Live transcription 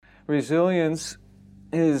Resilience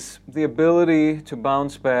is the ability to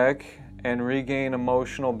bounce back and regain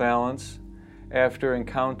emotional balance after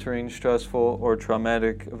encountering stressful or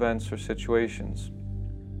traumatic events or situations.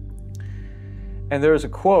 And there's a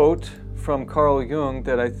quote from Carl Jung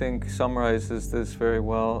that I think summarizes this very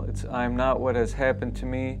well. It's, "I'm not what has happened to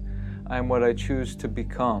me, I'm what I choose to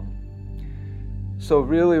become." So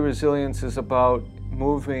really, resilience is about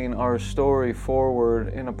moving our story forward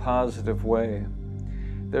in a positive way.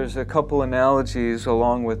 There's a couple analogies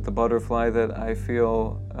along with the butterfly that I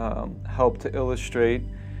feel help to illustrate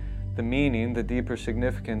the meaning, the deeper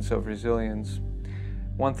significance of resilience.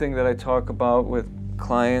 One thing that I talk about with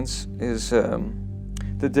clients is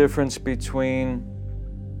the difference between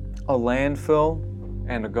a landfill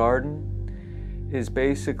and a garden is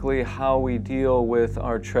basically how we deal with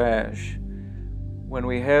our trash. When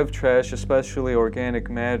we have trash, especially organic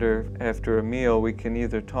matter, after a meal, we can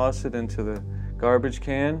either toss it into the garbage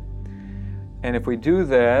can, and if we do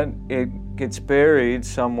that, it gets buried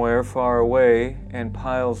somewhere far away and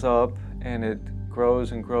piles up, and it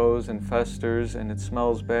grows and grows and festers, and it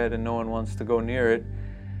smells bad and no one wants to go near it.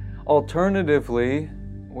 Alternatively,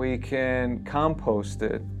 we can compost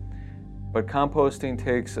it, but composting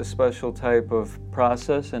takes a special type of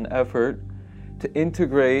process and effort to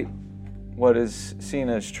integrate what is seen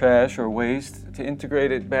as trash or waste, to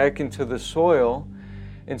integrate it back into the soil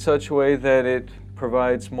in such a way that it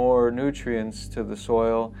provides more nutrients to the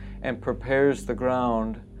soil and prepares the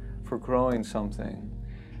ground for growing something.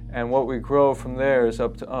 And what we grow from there is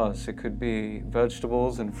up to us. It could be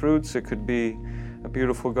vegetables and fruits, it could be a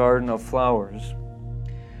beautiful garden of flowers.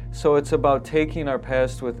 So it's about taking our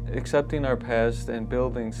past, accepting our past and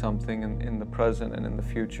building something in the present and in the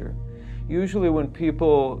future. Usually when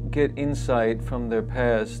people get insight from their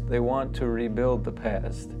past, they want to rebuild the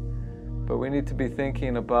past. But we need to be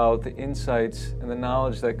thinking about the insights and the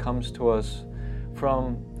knowledge that comes to us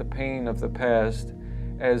from the pain of the past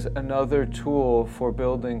as another tool for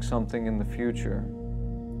building something in the future.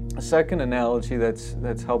 A second analogy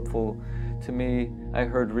that's helpful to me, I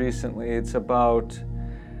heard recently, it's about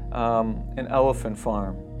an elephant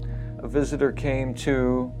farm. A visitor came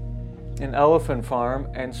to an elephant farm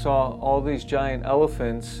and saw all these giant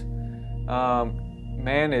elephants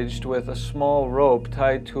managed with a small rope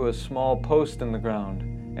tied to a small post in the ground.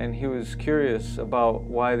 And he was curious about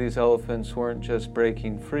why these elephants weren't just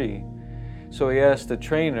breaking free. So he asked the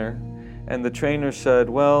trainer, and the trainer said,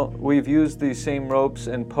 "Well, we've used these same ropes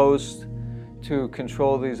and posts to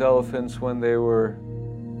control these elephants when they were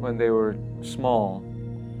small.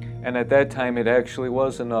 And at that time it actually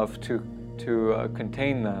was enough to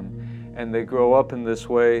contain them. And they grow up in this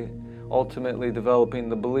way, ultimately developing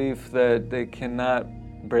the belief that they cannot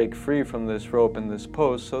break free from this rope and this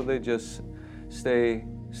post, so they just stay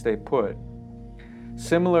put."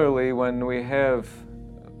 Similarly, when we have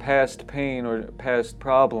past pain or past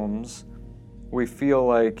problems, we feel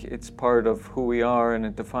like it's part of who we are and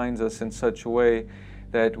it defines us in such a way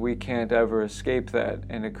that we can't ever escape that,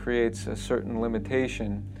 and it creates a certain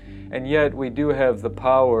limitation. And yet we do have the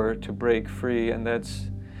power to break free, and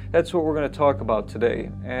that's what we're going to talk about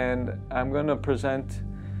today. And I'm going to present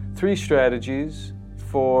 3 strategies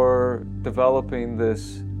for developing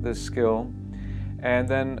this skill, and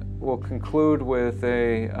then we'll conclude with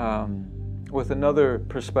another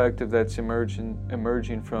perspective that's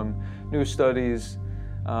emerging from new studies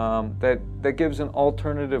that gives an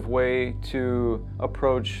alternative way to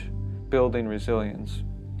approach building resilience.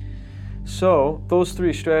 So those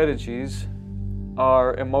 3 strategies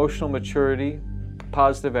are emotional maturity,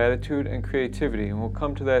 positive attitude, and creativity, and we'll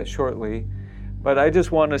come to that shortly. But I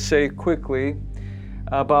just want to say quickly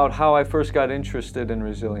about how I first got interested in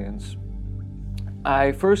resilience.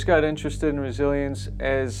 I first got interested in resilience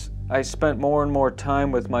as I spent more and more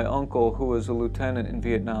time with my uncle, who was a lieutenant in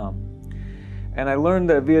Vietnam. And I learned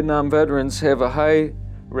that Vietnam veterans have a high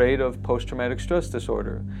rate of post-traumatic stress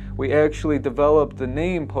disorder. We actually developed the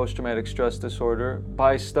name post-traumatic stress disorder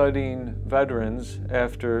by studying veterans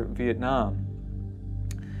after Vietnam.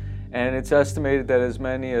 And it's estimated that as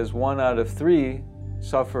many as 1 out of 3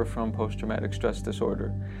 suffer from post-traumatic stress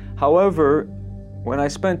disorder. However, when I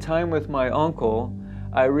spent time with my uncle,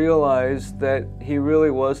 I realized that he really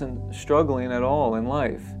wasn't struggling at all in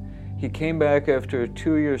life. He came back after a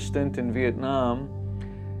 2-year stint in Vietnam,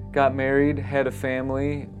 got married, had a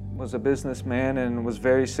family, was a businessman and was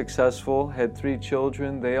very successful, had 3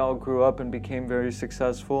 children. They all grew up and became very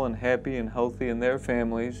successful and happy and healthy in their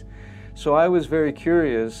families. So I was very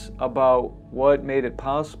curious about what made it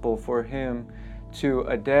possible for him to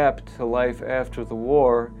adapt to life after the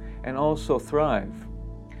war and also thrive.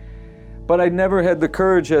 But I never had the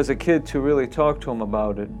courage as a kid to really talk to him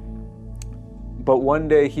about it. But one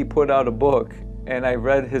day he put out a book, and I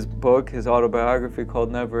read his book, his autobiography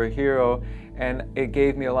called Never a Hero, and it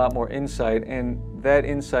gave me a lot more insight. And that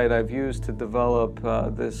insight I've used to develop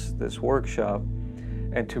this workshop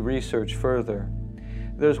and to research further.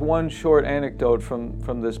 There's one short anecdote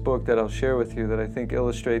from this book that I'll share with you that I think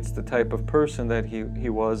illustrates the type of person that he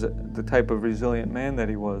was, the type of resilient man that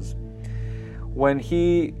he was. When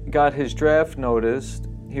he got his draft notice,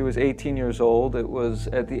 he was 18 years old. It was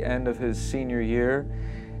at the end of his senior year,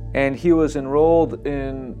 and he was enrolled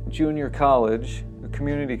in junior college, a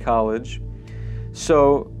community college.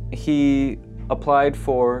 So he applied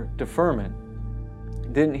for deferment.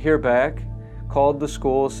 Didn't hear back, called the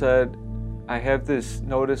school, said, I have this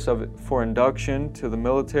notice for induction to the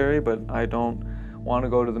military, but I don't want to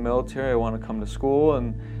go to the military, I want to come to school.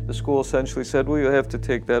 And the school essentially said, well, you'll have to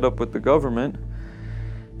take that up with the government.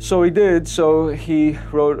 So he did. So he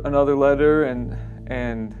wrote another letter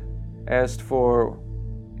and asked for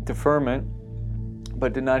deferment,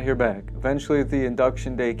 but did not hear back. Eventually the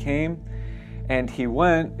induction day came, and he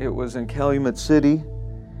went. It was in Calumet City,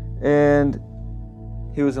 and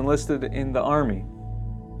he was enlisted in the Army.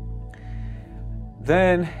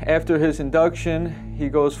 Then, after his induction, he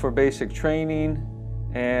goes for basic training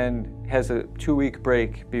and has a 2-week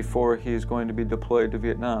break before he's going to be deployed to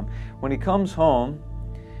Vietnam. When he comes home,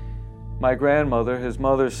 my grandmother, his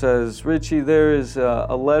mother, says, Richie, there is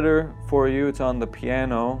a letter for you. It's on the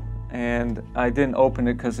piano, and I didn't open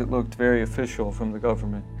it because it looked very official from the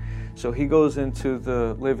government. So he goes into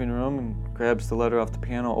the living room and grabs the letter off the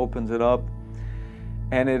piano, opens it up,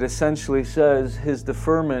 and it essentially says his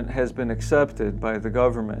deferment has been accepted by the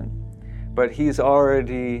government, but he's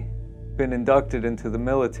already been inducted into the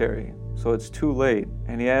military, so it's too late.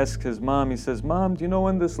 And he asks his mom, he says, Mom, do you know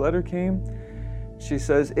when this letter came? She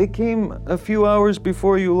says, it came a few hours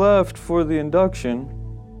before you left for the induction.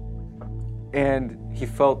 And he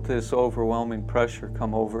felt this overwhelming pressure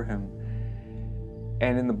come over him.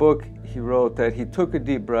 And in the book, he wrote that he took a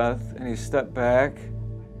deep breath and he stepped back,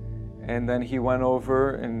 and then he went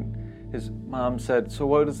over, and his mom said, so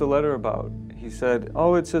what is the letter about? He said,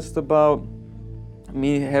 oh, it's just about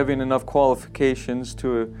me having enough qualifications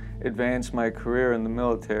to advance my career in the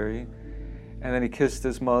military. And then he kissed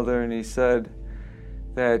his mother and he said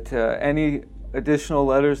that any additional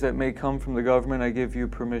letters that may come from the government, I give you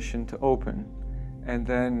permission to open. And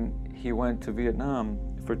then he went to Vietnam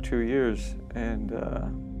for 2 years and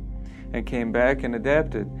came back and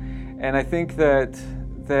adapted. And I think that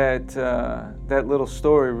little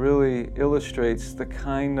story really illustrates the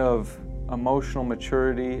kind of emotional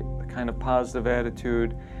maturity, the kind of positive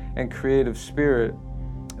attitude and creative spirit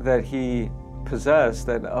that he possessed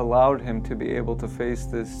that allowed him to be able to face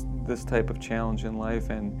this type of challenge in life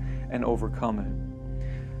and overcome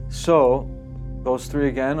it. So those three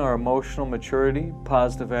again are emotional maturity,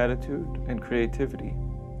 positive attitude, and creativity.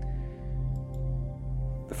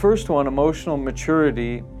 The first one, emotional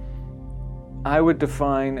maturity, I would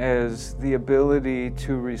define as the ability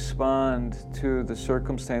to respond to the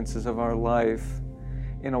circumstances of our life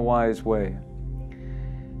in a wise way.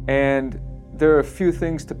 And there are a few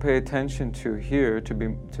things to pay attention to here, to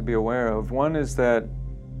be aware of. One is that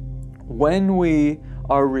when we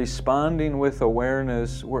are responding with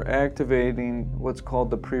awareness, we're activating what's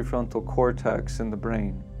called the prefrontal cortex in the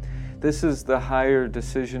brain. This is the higher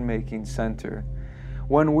decision-making center.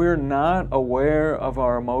 When we're not aware of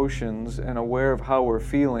our emotions and aware of how we're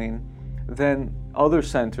feeling, then other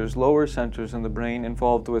centers, lower centers in the brain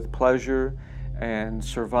involved with pleasure and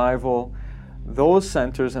survival, those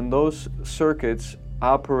centers and those circuits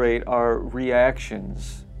operate our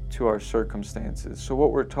reactions to our circumstances. So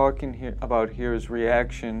what we're talking about here is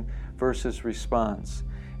reaction versus response.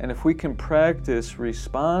 And if we can practice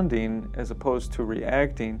responding as opposed to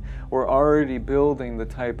reacting, we're already building the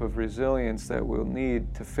type of resilience that we'll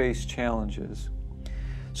need to face challenges.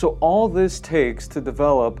 So all this takes to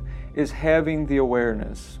develop is having the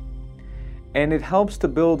awareness. And it helps to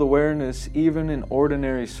build awareness even in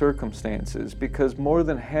ordinary circumstances, because more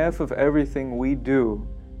than half of everything we do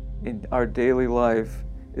in our daily life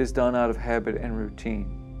is done out of habit and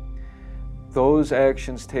routine. Those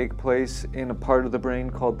actions take place in a part of the brain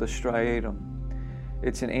called the striatum.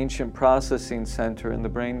 It's an ancient processing center in the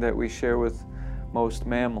brain that we share with most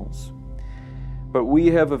mammals. But we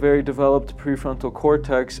have a very developed prefrontal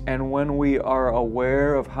cortex, and when we are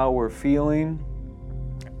aware of how we're feeling,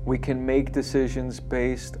 we can make decisions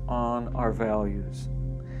based on our values.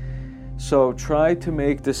 So try to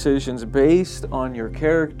make decisions based on your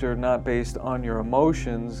character, not based on your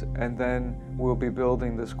emotions, and then we'll be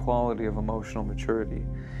building this quality of emotional maturity.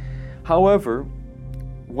 However,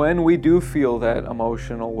 when we do feel that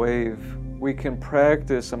emotional wave we can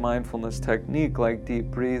practice a mindfulness technique like deep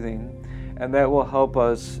breathing, and that will help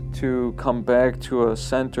us to come back to a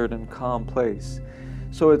centered and calm place.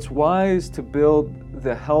 So it's wise to build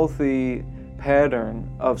the healthy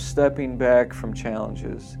pattern of stepping back from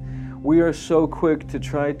challenges. We are so quick to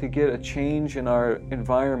try to get a change in our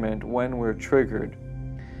environment when we're triggered.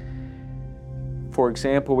 For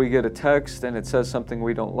example, we get a text and it says something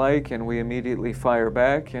we don't like, and we immediately fire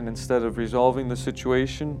back, and instead of resolving the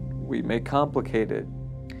situation, we may complicate it.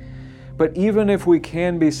 But even if we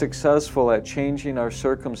can be successful at changing our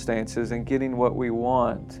circumstances and getting what we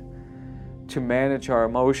want to manage our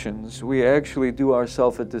emotions, we actually do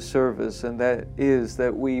ourselves a disservice, and that is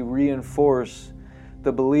that we reinforce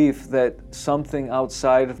the belief that something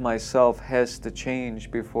outside of myself has to change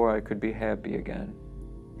before I could be happy again.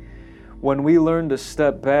 When we learn to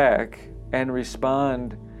step back and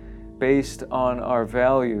respond based on our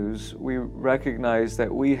values, we recognize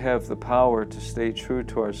that we have the power to stay true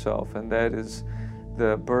to ourselves, and that is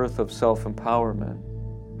the birth of self-empowerment.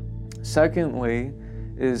 Secondly,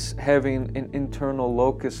 is having an internal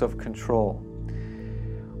locus of control.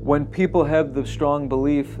 When people have the strong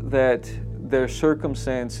belief that their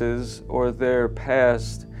circumstances or their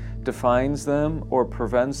past defines them or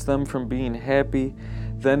prevents them from being happy,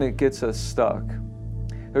 then it gets us stuck.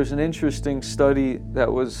 There's an interesting study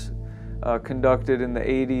that was conducted in the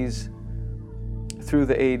 80s, through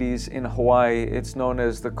the 80s in Hawaii. It's known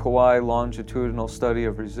as the Kauai Longitudinal Study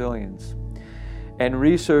of Resilience. And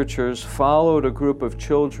researchers followed a group of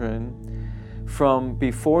children from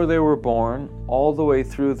before they were born all the way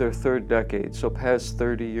through their third decade, so past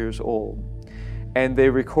 30 years old. And they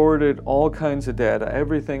recorded all kinds of data,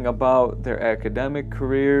 everything about their academic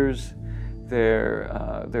careers,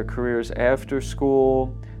 their careers after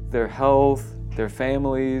school, their health, their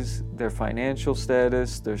families, their financial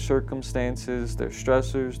status, their circumstances, their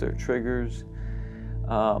stressors, their triggers,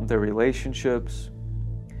 their relationships.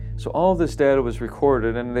 So all this data was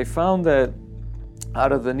recorded, and they found that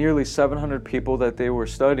out of the nearly 700 people that they were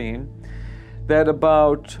studying, that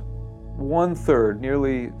about 1/3,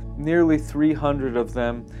 nearly 300 of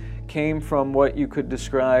them, came from what you could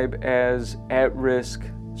describe as at-risk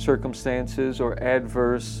circumstances or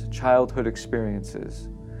adverse childhood experiences,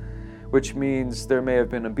 which means there may have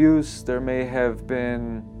been abuse, there may have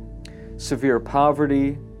been severe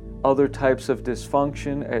poverty, other types of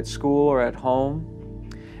dysfunction at school or at home.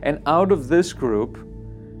 And out of this group,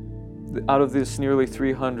 out of this nearly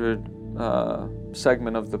 300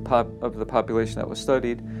 segment of the population that was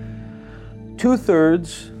studied,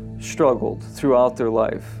 2/3 struggled throughout their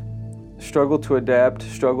life, struggled to adapt,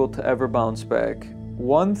 struggled to ever bounce back.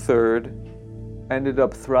 1/3 ended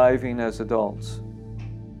up thriving as adults,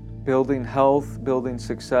 building health, building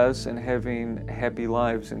success, and having happy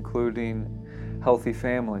lives, including healthy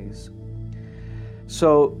families.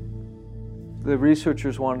 So the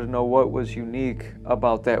researchers wanted to know what was unique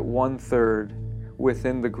about that 1/3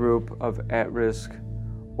 within the group of at-risk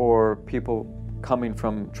or people coming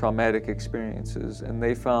from traumatic experiences. And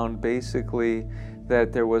they found basically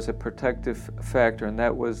that there was a protective factor, and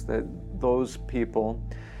that was that those people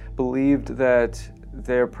believed that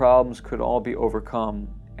their problems could all be overcome,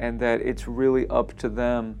 and that it's really up to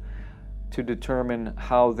them to determine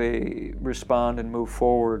how they respond and move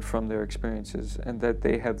forward from their experiences, and that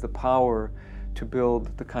they have the power to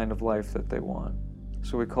build the kind of life that they want.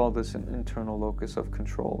 So we call this an internal locus of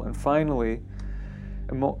control. And finally,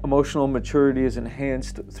 emotional maturity is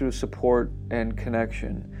enhanced through support and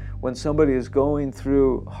connection. When somebody is going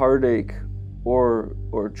through heartache or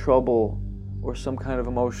trouble or some kind of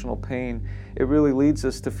emotional pain, it really leads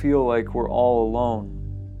us to feel like we're all alone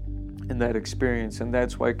in that experience. And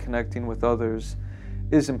that's why connecting with others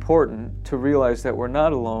is important, to realize that we're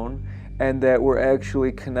not alone and that we're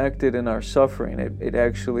actually connected in our suffering. It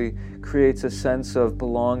actually creates a sense of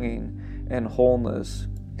belonging and wholeness.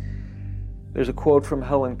 There's a quote from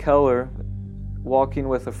Helen Keller: "Walking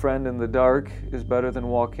with a friend in the dark is better than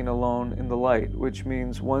walking alone in the light," which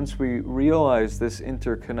means once we realize this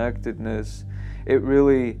interconnectedness, it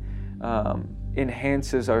really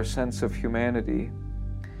enhances our sense of humanity.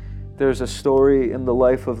 There's a story in the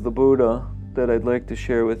life of the Buddha that I'd like to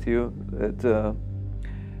share with you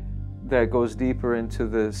that goes deeper into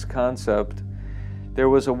this concept. There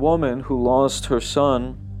was a woman who lost her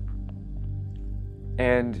son,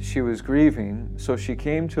 and she was grieving, so she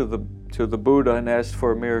came to the Buddha and asked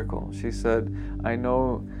for a miracle. She said, "I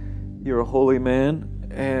know you're a holy man,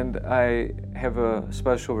 and I have a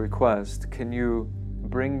special request. Can you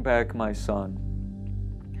bring back my son?"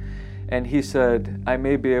 And he said, "I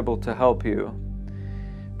may be able to help you,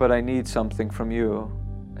 but I need something from you."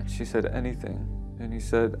 And she said, "Anything." And he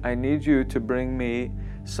said, I need you to bring me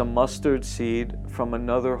some mustard seed from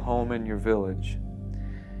another home in your village.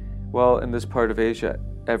 Well, in this part of Asia,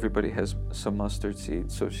 everybody has some mustard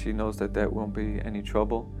seed, so she knows that that won't be any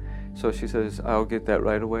trouble. So she says, I'll get that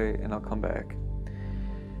right away and I'll come back.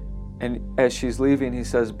 And as she's leaving, he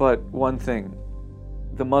says, but one thing,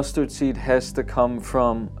 the mustard seed has to come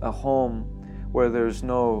from a home where there's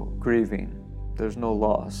no grieving, there's no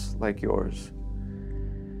loss like yours.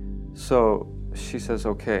 So she says,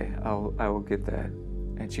 okay, I will get that.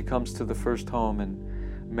 And she comes to the first home,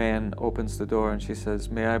 and man opens the door and she says,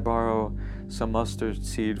 may I borrow some mustard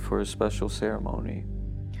seed for a special ceremony?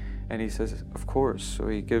 And he says, of course. So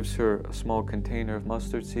he gives her a small container of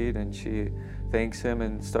mustard seed, and she thanks him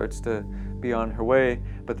and starts to be on her way.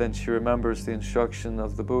 But then she remembers the instruction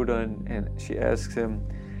of the Buddha, and she asks him,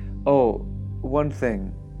 oh, one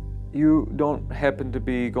thing, you don't happen to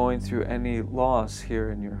be going through any loss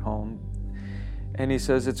here in your home? And he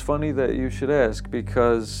says, it's funny that you should ask,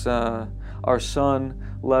 because our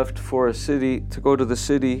son left for a city to go to the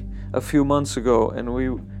city a few months ago, and we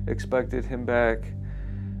expected him back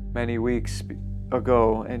many weeks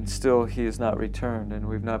ago, and still he has not returned, and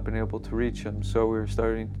we've not been able to reach him. So we're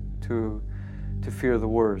starting to fear the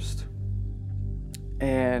worst.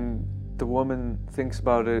 And the woman thinks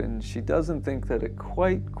about it, and she doesn't think that it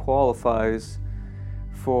quite qualifies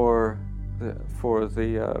for the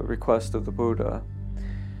request of the Buddha.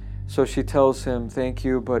 So she tells him, thank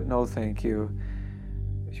you, but no thank you.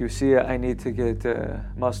 You see, I need to get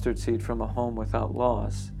mustard seed from a home without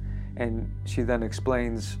loss. And she then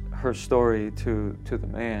explains her story to the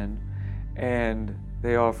man, and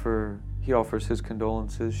he offers his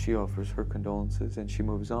condolences, she offers her condolences, and she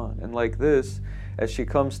moves on. And like this, as she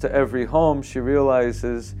comes to every home, she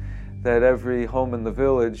realizes that every home in the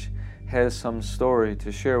village has some story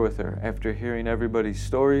to share with her. After hearing everybody's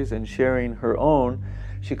stories and sharing her own,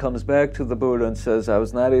 she comes back to the Buddha and says, I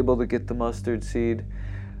was not able to get the mustard seed,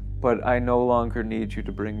 but I no longer need you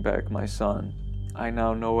to bring back my son. I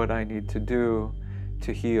now know what I need to do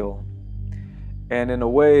to heal. And in a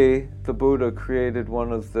way, the Buddha created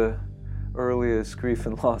one of the earliest grief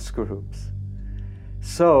and loss groups.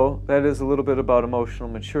 So that is a little bit about emotional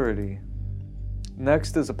maturity.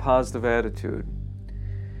 Next is a positive attitude.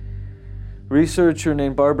 Researcher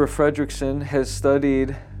named Barbara Fredrickson has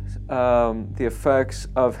studied the effects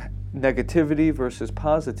of negativity versus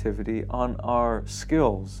positivity on our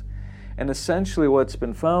skills. And essentially what's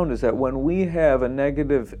been found is that when we have a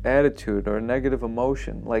negative attitude or a negative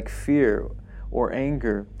emotion like fear or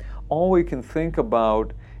anger, all we can think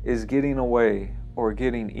about is getting away or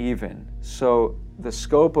getting even. So the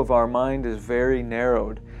scope of our mind is very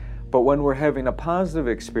narrowed. But when we're having a positive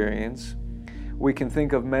experience, we can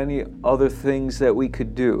think of many other things that we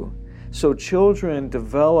could do. So children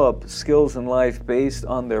develop skills in life based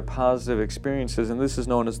on their positive experiences, and this is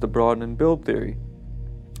known as the broaden and build theory.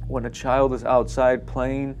 When a child is outside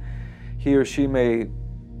playing, he or she may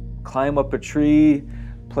climb up a tree,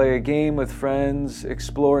 play a game with friends,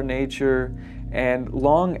 explore nature, and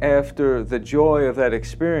long after the joy of that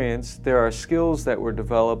experience, there are skills that were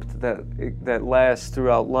developed that last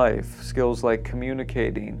throughout life. Skills like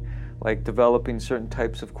communicating, like developing certain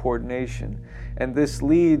types of coordination. And this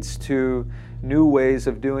leads to new ways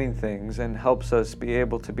of doing things and helps us be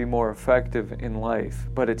able to be more effective in life.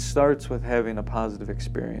 But it starts with having a positive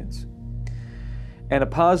experience. And a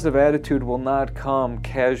positive attitude will not come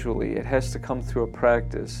casually. It has to come through a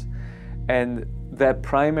practice. And that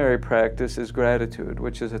primary practice is gratitude,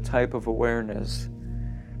 which is a type of awareness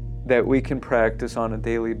that we can practice on a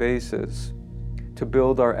daily basis to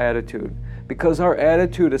build our attitude. Because our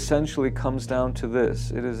attitude essentially comes down to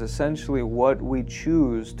this. It is essentially what we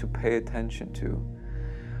choose to pay attention to.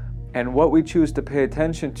 And what we choose to pay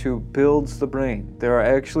attention to builds the brain. There are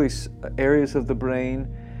actually areas of the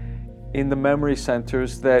brain in the memory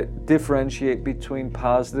centers that differentiate between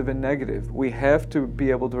positive and negative. We have to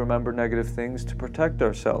be able to remember negative things to protect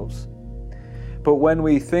ourselves. But when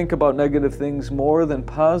we think about negative things more than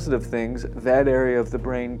positive things, that area of the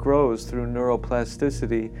brain grows through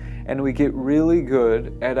neuroplasticity, and we get really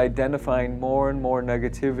good at identifying more and more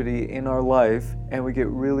negativity in our life, and we get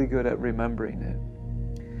really good at remembering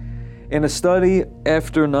it. In a study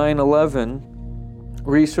after 9/11,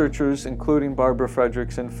 researchers, including Barbara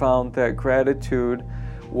Fredrickson, found that gratitude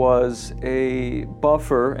was a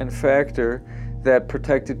buffer and factor that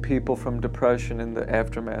protected people from depression in the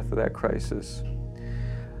aftermath of that crisis.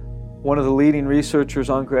 One of the leading researchers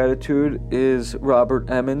on gratitude is Robert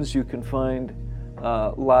Emmons. You can find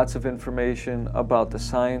lots of information about the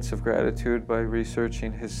science of gratitude by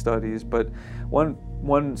researching his studies, but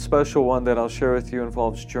one special one that I'll share with you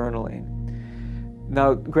involves journaling.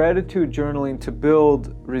 Now, gratitude journaling to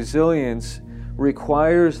build resilience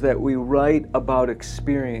requires that we write about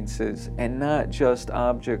experiences and not just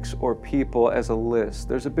objects or people as a list.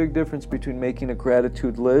 There's a big difference between making a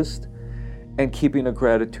gratitude list and keeping a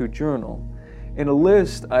gratitude journal. In a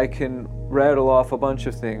list, I can rattle off a bunch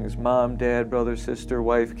of things, mom, dad, brother, sister,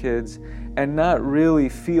 wife, kids, and not really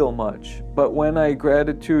feel much. But when I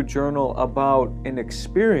gratitude journal about an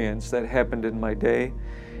experience that happened in my day,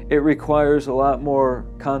 it requires a lot more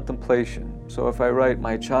contemplation. So if I write,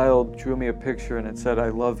 my child drew me a picture and it said, "I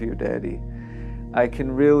love you, Daddy," I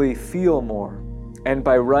can really feel more. And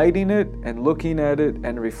by writing it and looking at it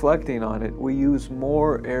and reflecting on it, we use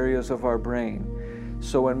more areas of our brain.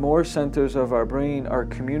 So when more centers of our brain are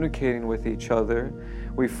communicating with each other,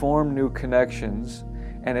 we form new connections,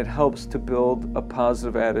 and it helps to build a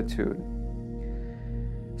positive attitude.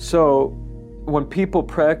 So when people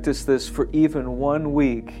practice this for even 1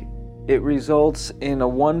 week, it results in a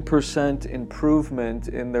 1% improvement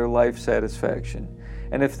in their life satisfaction.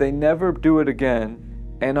 And if they never do it again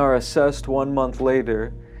and are assessed 1 month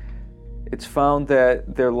later, it's found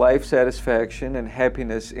that their life satisfaction and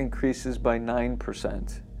happiness increases by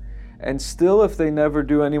 9%. And still, if they never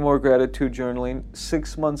do any more gratitude journaling,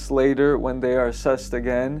 6 months later, when they are assessed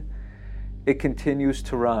again, it continues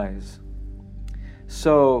to rise.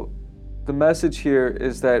 So the message here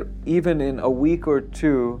is that even in a week or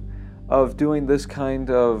two of doing this kind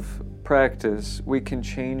of practice, we can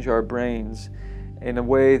change our brains in a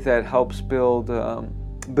way that helps build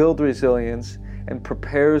resilience and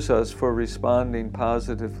prepares us for responding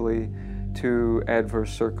positively to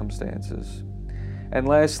adverse circumstances. And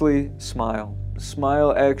lastly, smile.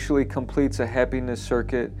 Smile actually completes a happiness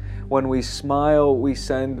circuit. When we smile, we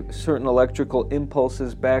send certain electrical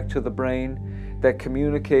impulses back to the brain that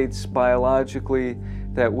communicates biologically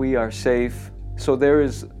that we are safe. So there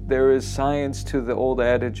is science to the old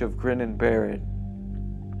adage of grin and bear it.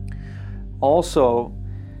 Also,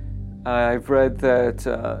 I've read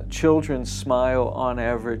that children smile on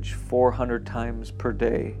average 400 times per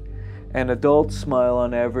day, and adults smile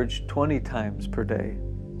on average 20 times per day.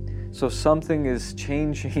 So something is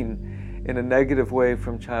changing in a negative way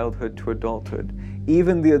from childhood to adulthood.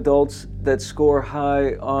 Even the adults that score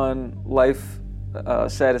high on life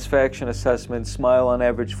satisfaction assessments smile on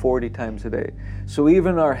average 40 times a day. So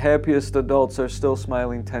even our happiest adults are still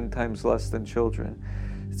smiling 10 times less than children.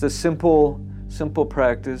 It's a simple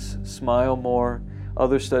practice. Smile more.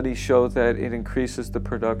 Other studies show that it increases the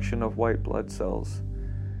production of white blood cells.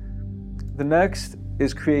 The next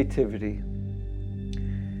is creativity.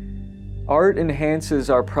 Art enhances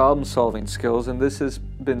our problem-solving skills, and this has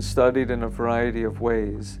been studied in a variety of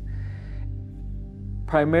ways.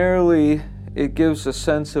 Primarily, it gives a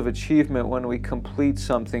sense of achievement when we complete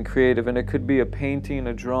something creative, and it could be a painting,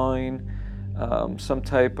 a drawing, some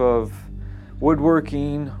type of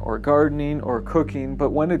woodworking or gardening or cooking,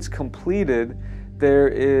 but when it's completed, there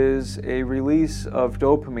is a release of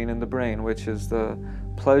dopamine in the brain, which is the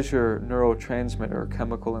pleasure neurotransmitter or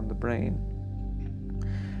chemical in the brain.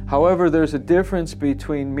 However, there's a difference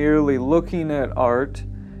between merely looking at art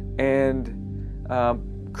and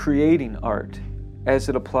creating art as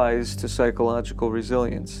it applies to psychological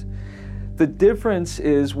resilience. The difference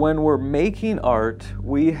is when we're making art,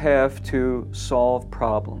 we have to solve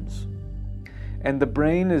problems. And the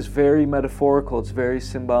brain is very metaphorical, it's very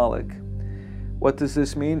symbolic. What does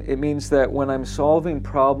this mean? It means that when I'm solving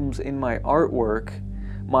problems in my artwork,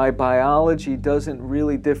 my biology doesn't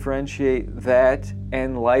really differentiate that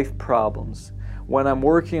and life problems. When I'm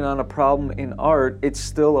working on a problem in art, it's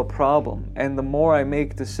still a problem. And the more I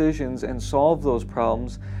make decisions and solve those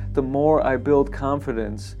problems, the more I build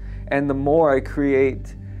confidence and the more I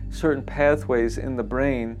create certain pathways in the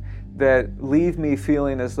brain that leave me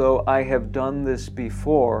feeling as though I have done this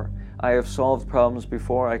before. I have solved problems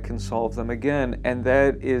before, I can solve them again. And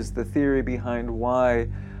that is the theory behind why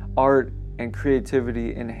art and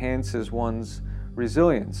creativity enhances one's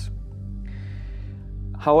resilience.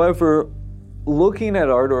 However, looking at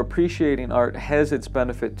art or appreciating art has its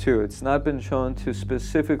benefit too. It's not been shown to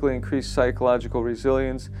specifically increase psychological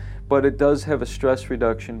resilience, but it does have a stress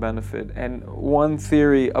reduction benefit. And one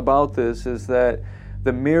theory about this is that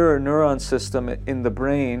the mirror neuron system in the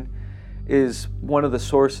brain is one of the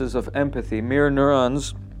sources of empathy. Mirror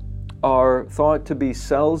neurons are thought to be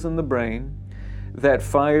cells in the brain that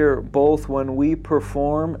fire both when we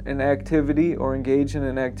perform an activity or engage in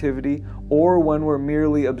an activity or when we're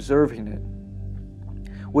merely observing it,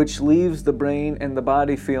 which leaves the brain and the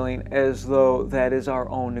body feeling as though that is our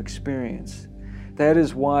own experience. That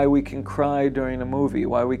is why we can cry during a movie,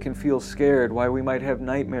 why we can feel scared, why we might have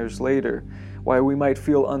nightmares later, why we might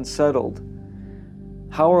feel unsettled.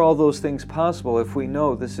 How are all those things possible if we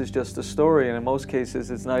know this is just a story, and in most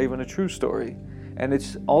cases it's not even a true story, and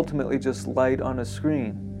it's ultimately just light on a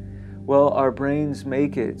screen? Well, our brains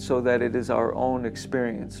make it so that it is our own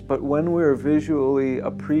experience. But when we're visually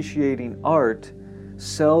appreciating art,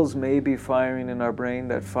 cells may be firing in our brain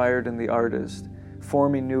that fired in the artist,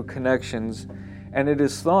 forming new connections. And it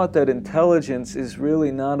is thought that intelligence is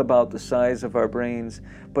really not about the size of our brains,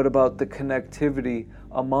 but about the connectivity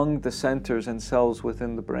among the centers and cells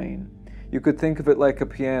within the brain. You could think of it like a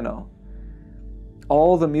piano.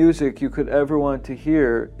 All the music you could ever want to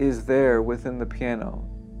hear is there within the piano.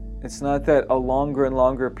 It's not that a longer and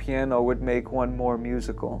longer piano would make one more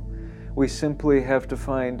musical. We simply have to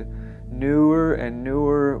find newer and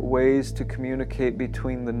newer ways to communicate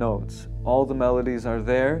between the notes. All the melodies are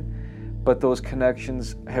there, but those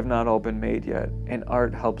connections have not all been made yet, and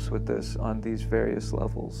art helps with this on these various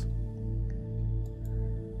levels.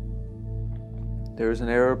 There's an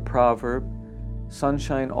Arab proverb,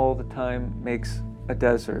 sunshine all the time makes a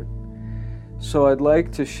desert. So I'd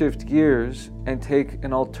like to shift gears and take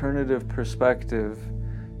an alternative perspective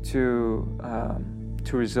to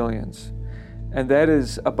resilience. And that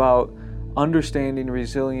is about understanding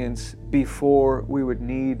resilience before we would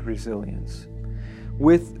need resilience.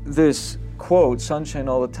 With this quote, sunshine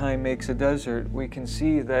all the time makes a desert, we can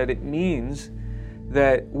see that it means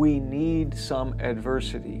that we need some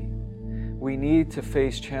adversity. We need to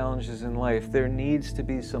face challenges in life. There needs to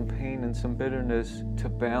be some pain and some bitterness to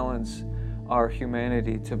balance our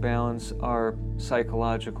humanity, to balance our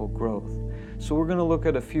psychological growth. So we're going to look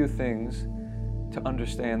at a few things to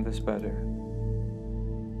understand this better.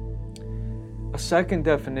 A second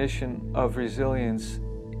definition of resilience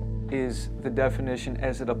is the definition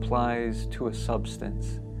as it applies to a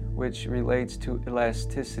substance, which relates to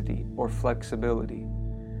elasticity or flexibility.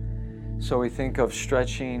 So we think of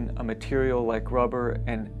stretching a material like rubber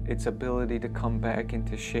and its ability to come back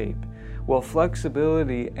into shape. Well,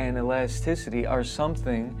 flexibility and elasticity are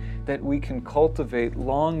something that we can cultivate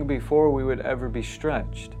long before we would ever be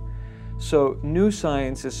stretched. So new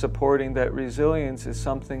science is supporting that resilience is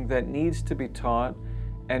something that needs to be taught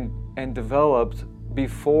and developed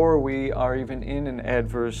before we are even in an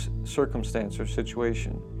adverse circumstance or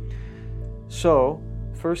situation. So,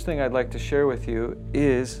 first thing I'd like to share with you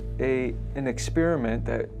is an experiment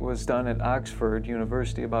that was done at Oxford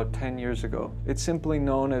University about 10 years ago. It's simply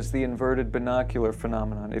known as the inverted binocular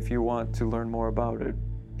phenomenon, if you want to learn more about it.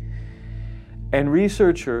 And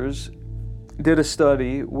researchers did a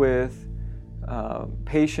study with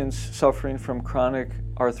patients suffering from chronic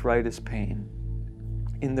arthritis pain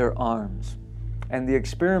in their arms. And the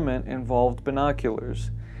experiment involved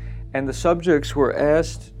binoculars. And the subjects were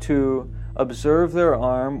asked to observe their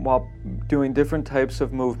arm while doing different types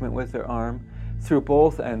of movement with their arm through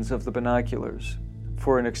both ends of the binoculars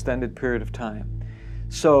for an extended period of time.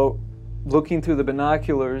 So looking through the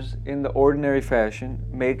binoculars in the ordinary fashion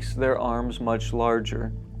makes their arms much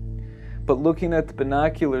larger. But looking at the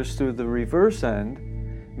binoculars through the reverse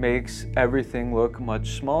end makes everything look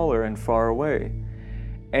much smaller and far away.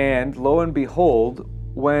 And lo and behold,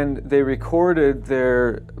 when they recorded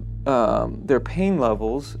their pain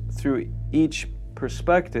levels through each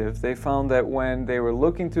perspective, they found that when they were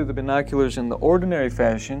looking through the binoculars in the ordinary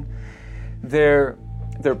fashion, their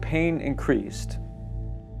pain increased.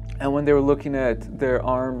 And when they were looking at their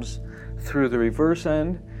arms through the reverse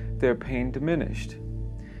end, their pain diminished.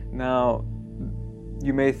 Now,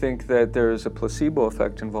 you may think that there is a placebo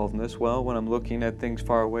effect involved in this. Well, when I'm looking at things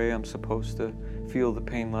far away, I'm supposed to feel the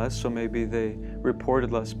pain less, so maybe they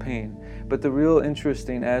reported less pain. But the real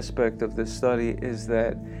interesting aspect of this study is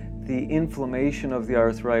that the inflammation of the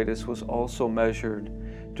arthritis was also measured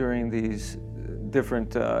during these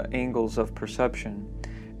different angles of perception.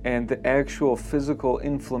 And the actual physical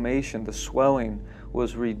inflammation, the swelling,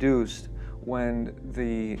 was reduced when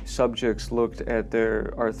the subjects looked at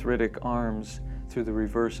their arthritic arms through the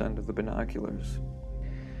reverse end of the binoculars.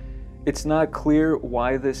 It's not clear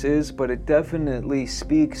why this is, but it definitely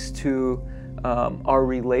speaks to our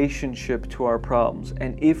relationship to our problems.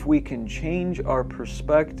 And if we can change our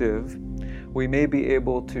perspective, we may be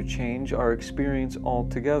able to change our experience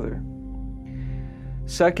altogether.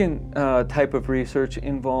 Second type of research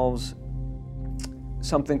involves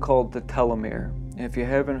something called the telomere. And if you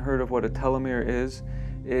haven't heard of what a telomere is,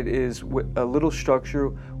 it is a little structure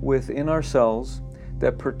within our cells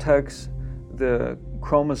that protects the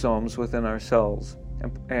chromosomes within our cells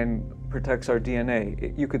and protects our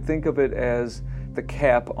DNA. You could think of it as the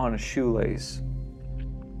cap on a shoelace.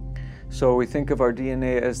 So we think of our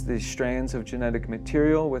DNA as the strands of genetic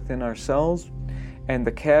material within our cells, and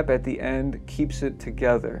the cap at the end keeps it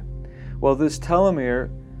together. Well, this telomere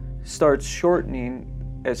starts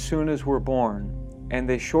shortening as soon as we're born, and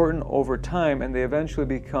they shorten over time, and they eventually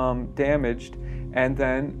become damaged, and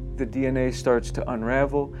then the DNA starts to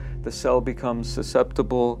unravel, the cell becomes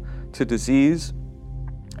susceptible to disease,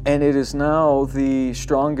 and it is now the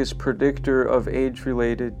strongest predictor of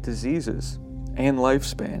age-related diseases and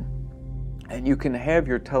lifespan. And you can have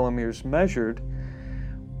your telomeres measured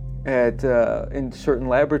in certain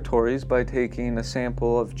laboratories by taking a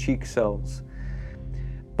sample of cheek cells.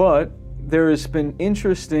 But there has been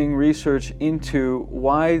interesting research into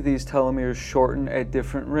why these telomeres shorten at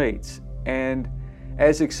different rates. And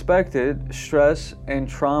as expected, stress and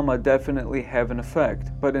trauma definitely have an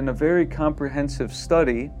effect. But in a very comprehensive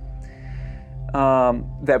study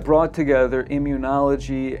that brought together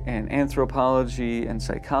immunology and anthropology and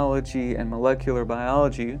psychology and molecular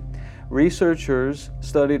biology, researchers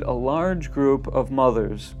studied a large group of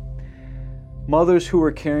mothers who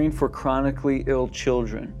were caring for chronically ill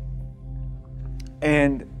children.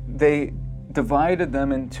 And they divided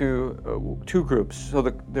them into two groups. So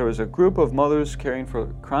there was a group of mothers caring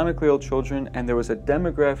for chronically ill children, and there was a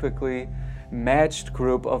demographically matched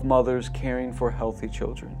group of mothers caring for healthy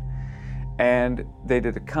children. And they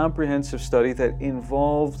did a comprehensive study that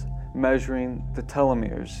involved measuring the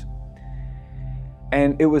telomeres.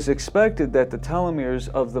 And it was expected that the telomeres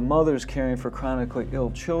of the mothers caring for chronically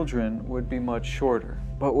ill children would be much shorter.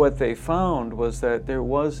 But what they found was that there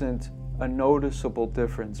wasn't a noticeable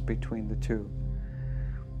difference between the two.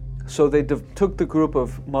 So they took the group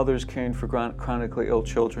of mothers caring for chronically ill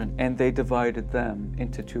children, and they divided them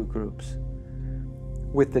into two groups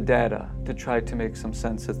with the data to try to make some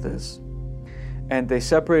sense of this. And they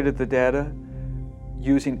separated the data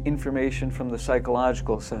using information from the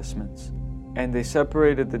psychological assessments. And they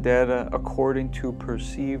separated the data according to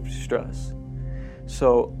perceived stress.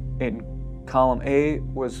 So in column A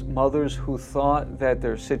was mothers who thought that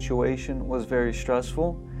their situation was very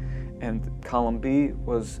stressful, and column B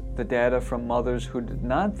was the data from mothers who did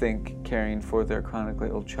not think caring for their chronically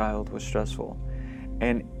ill child was stressful.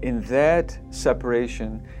 And in that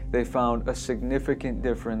separation, they found a significant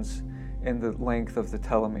difference in the length of the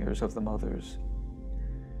telomeres of the mothers.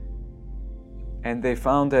 And they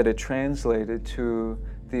found that it translated to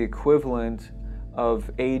the equivalent of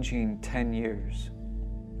aging 10 years.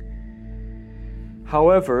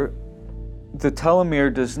 However, the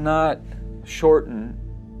telomere does not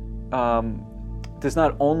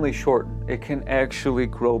only shorten, it can actually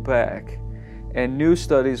grow back. And new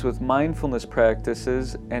studies with mindfulness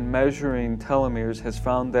practices and measuring telomeres has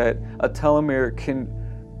found that a telomere can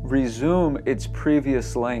resume its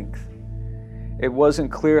previous length. It wasn't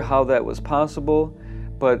clear how that was possible,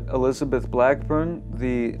 but Elizabeth Blackburn,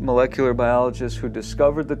 the molecular biologist who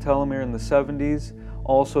discovered the telomere in the 70s,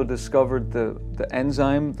 also discovered the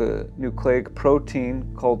enzyme, the nucleic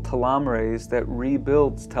protein called telomerase that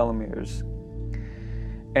rebuilds telomeres.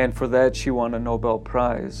 And for that, she won a Nobel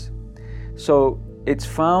Prize. So it's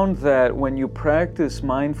found that when you practice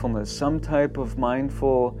mindfulness, some type of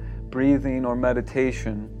mindful breathing or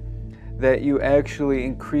meditation, that you actually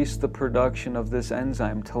increase the production of this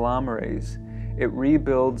enzyme, telomerase. It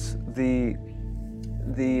rebuilds the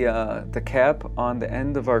cap on the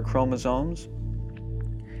end of our chromosomes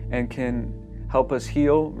and can help us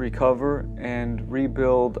heal, recover, and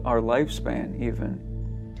rebuild our lifespan even.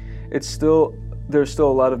 There's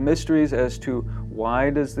still a lot of mysteries as to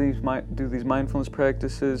why do these mindfulness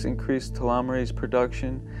practices increase telomerase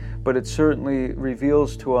production, but it certainly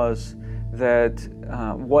reveals to us that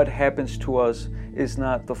what happens to us is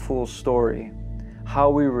not the full story. How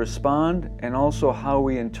we respond and also how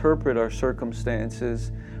we interpret our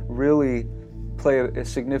circumstances really play a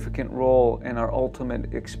significant role in our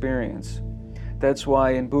ultimate experience. That's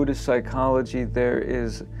why in Buddhist psychology there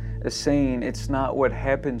is a saying, it's not what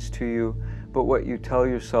happens to you, but what you tell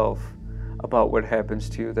yourself about what happens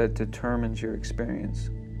to you that determines your experience.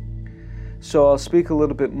 So I'll speak a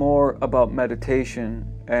little bit more about meditation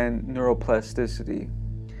and neuroplasticity.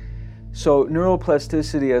 So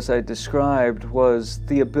neuroplasticity, as I described, was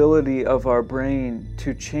the ability of our brain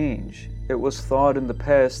to change. It was thought in the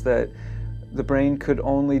past that the brain could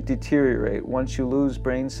only deteriorate. Once you lose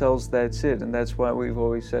brain cells, that's it. And that's why we've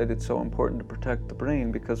always said it's so important to protect the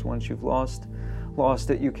brain, because once you've lost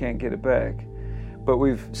it, you can't get it back. But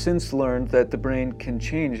we've since learned that the brain can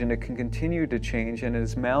change, and it can continue to change, and it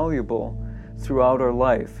is malleable throughout our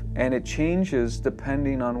life. And it changes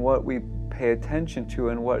depending on what we pay attention to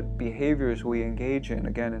and what behaviors we engage in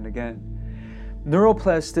again and again.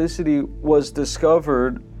 Neuroplasticity was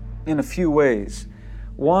discovered in a few ways.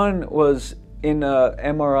 One was in an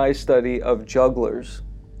MRI study of jugglers.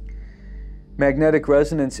 Magnetic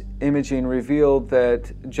resonance imaging revealed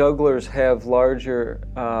that jugglers have larger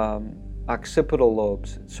occipital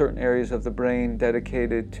lobes, certain areas of the brain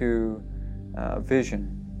dedicated to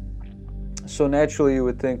vision. So naturally you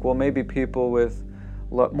would think, well, maybe people with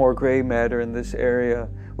a lot more gray matter in this area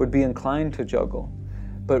would be inclined to juggle.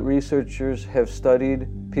 But researchers have studied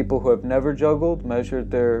people who have never juggled,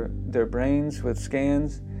 measured their brains with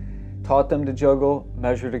scans, taught them to juggle,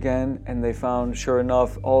 measured again, and they found, sure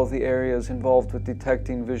enough, all the areas involved with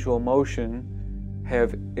detecting visual motion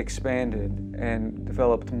have expanded and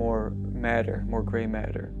developed more matter, more gray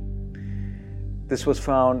matter. This was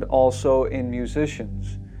found also in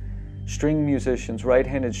musicians. String musicians,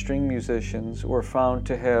 right-handed string musicians, were found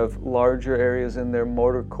to have larger areas in their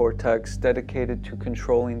motor cortex dedicated to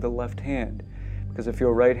controlling the left hand. Because if you're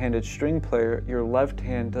a right-handed string player, your left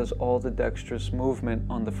hand does all the dexterous movement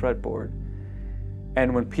on the fretboard.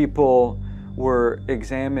 And when people were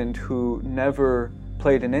examined who never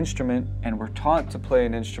played an instrument and were taught to play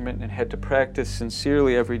an instrument and had to practice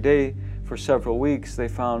sincerely every day for several weeks, they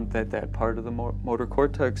found that that part of the motor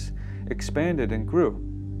cortex expanded and grew.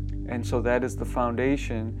 And so that is the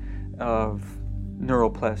foundation of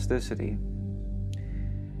neuroplasticity.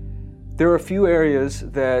 There are a few areas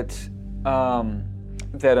that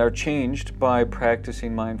are changed by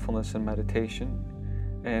practicing mindfulness and meditation,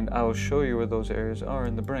 and I will show you where those areas are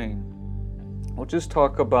in the brain. We'll just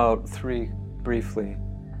talk about three briefly.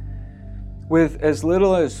 With as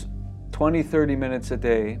little as 20-30 minutes a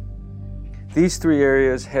day, these three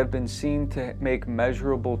areas have been seen to make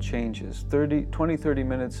measurable changes. 20-30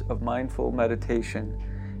 minutes of mindful meditation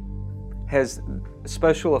has a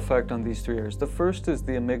special effect on these three areas. The first is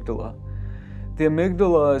the amygdala. The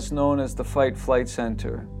amygdala is known as the fight-flight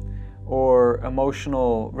center or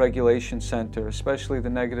emotional regulation center, especially the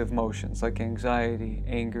negative emotions like anxiety,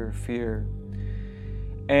 anger, fear.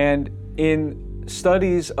 And in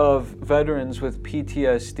studies of veterans with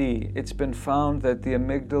PTSD, it's been found that the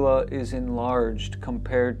amygdala is enlarged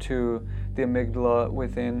compared to the amygdala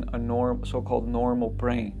within a so-called normal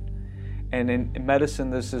brain. And in medicine,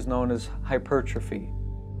 this is known as hypertrophy.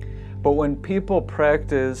 But when people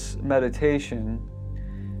practice meditation,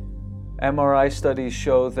 MRI studies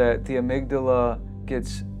show that the amygdala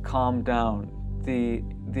gets calmed down.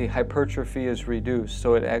 The hypertrophy is reduced,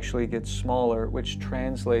 so it actually gets smaller, which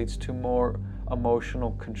translates to more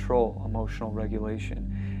emotional control, emotional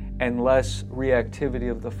regulation, and less reactivity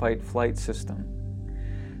of the fight-flight system.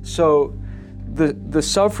 So the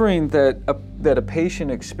suffering that a patient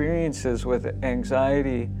experiences with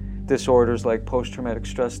anxiety disorders like post-traumatic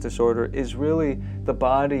stress disorder is really the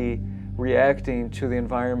body reacting to the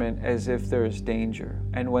environment as if there is danger.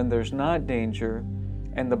 And when there's not danger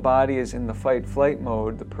and the body is in the fight-flight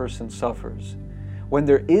mode, the person suffers. When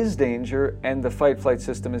there is danger and the fight-flight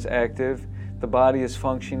system is active, the body is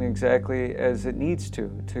functioning exactly as it needs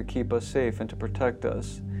to keep us safe and to protect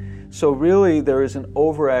us. So really there is an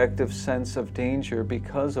overactive sense of danger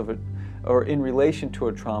because of it, or in relation to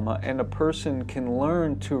a trauma, and a person can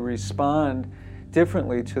learn to respond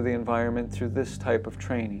differently to the environment through this type of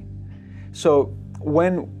training. So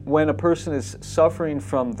when a person is suffering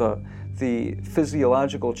from the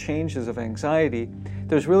physiological changes of anxiety,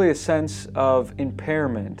 there's really a sense of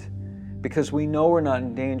impairment because we know we're not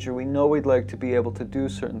in danger, we know we'd like to be able to do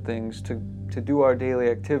certain things, to do our daily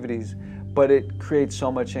activities, but it creates so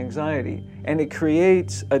much anxiety. And it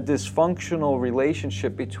creates a dysfunctional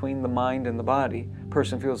relationship between the mind and the body.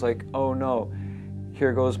 Person feels like, oh no,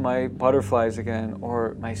 here goes my butterflies again,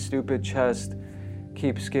 or my stupid chest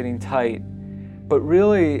keeps getting tight. But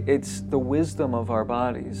really, it's the wisdom of our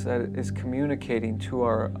bodies that is communicating to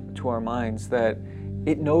our minds that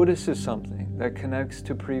it notices something that connects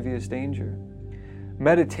to previous danger.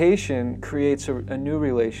 Meditation creates a new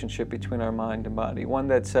relationship between our mind and body, one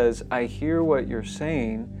that says, I hear what you're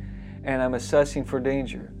saying and I'm assessing for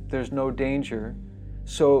danger. There's no danger,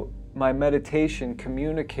 so my meditation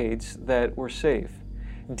communicates that we're safe.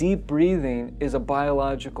 Deep breathing is a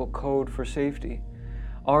biological code for safety.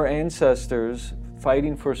 Our ancestors,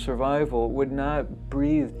 fighting for survival, would not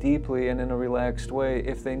breathe deeply and in a relaxed way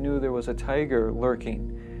if they knew there was a tiger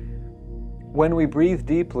lurking. When we breathe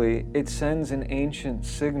deeply, it sends an ancient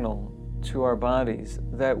signal to our bodies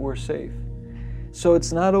that we're safe. So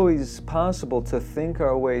it's not always possible to think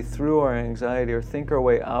our way through our anxiety or think our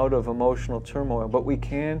way out of emotional turmoil, but we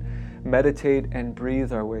can meditate and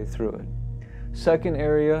breathe our way through it. Second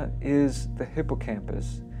area is the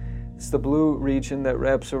hippocampus. It's the blue region that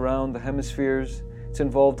wraps around the hemispheres. It's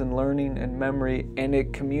involved in learning and memory, and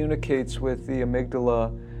it communicates with the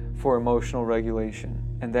amygdala for emotional regulation.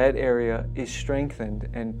 And that area is strengthened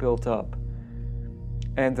and built up.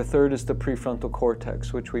 And the third is the prefrontal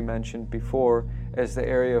cortex, which we mentioned before as the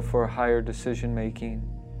area for higher decision making,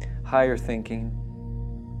 higher thinking,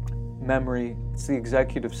 memory. It's the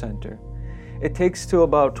executive center. It takes to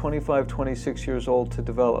about 25, 26 years old to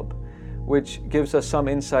develop, which gives us some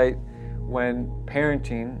insight when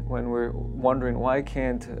parenting, when we're wondering why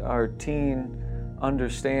can't our teen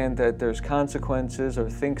understand that there's consequences or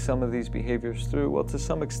think some of these behaviors through. Well, to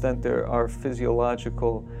some extent there are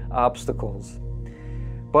physiological obstacles.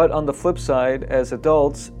 But on the flip side, as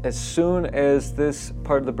adults, as soon as this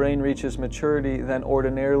part of the brain reaches maturity, then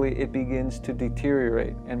ordinarily it begins to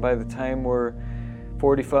deteriorate. And by the time we're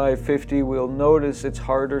 45, 50, we'll notice it's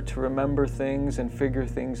harder to remember things and figure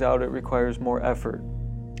things out. It requires more effort.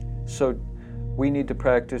 So we need to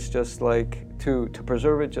practice just like, to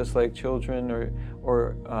preserve it, just like children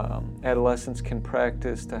or adolescents can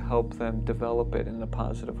practice to help them develop it in a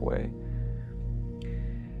positive way.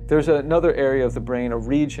 There's another area of the brain, a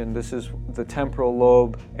region, this is the temporal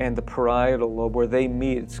lobe and the parietal lobe, where they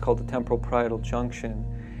meet. It's called the temporal parietal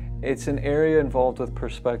junction. It's an area involved with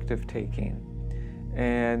perspective taking.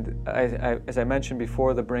 And as I mentioned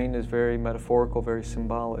before, the brain is very metaphorical, very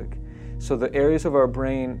symbolic. So the areas of our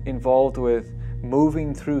brain involved with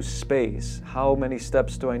moving through space, how many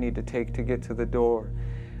steps do I need to take to get to the door,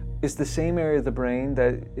 is the same area of the brain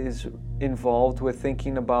that is involved with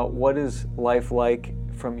thinking about what is life like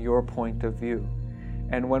from your point of view.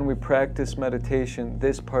 And when we practice meditation,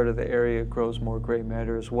 this part of the area grows more gray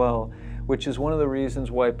matter as well, which is one of the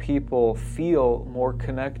reasons why people feel more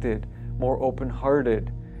connected, more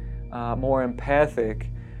open-hearted, more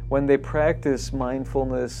empathic when they practice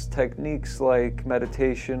mindfulness techniques like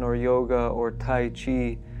meditation or yoga or Tai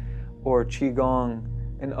Chi or Qigong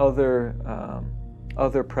and other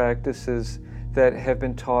practices that have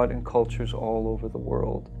been taught in cultures all over the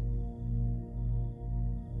world.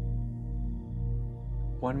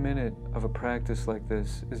 1 minute of a practice like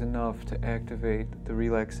this is enough to activate the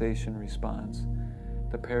relaxation response,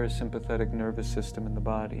 the parasympathetic nervous system in the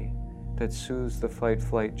body that soothes the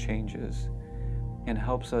fight-flight changes and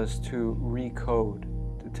helps us to recode,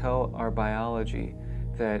 to tell our biology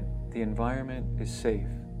that the environment is safe.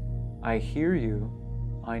 I hear you.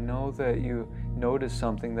 I know that you noticed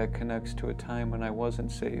something that connects to a time when I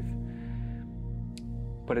wasn't safe,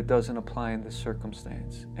 but it doesn't apply in this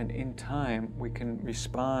circumstance. And in time, we can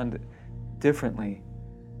respond differently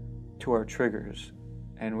to our triggers,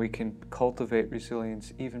 and we can cultivate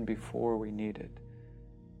resilience even before we need it.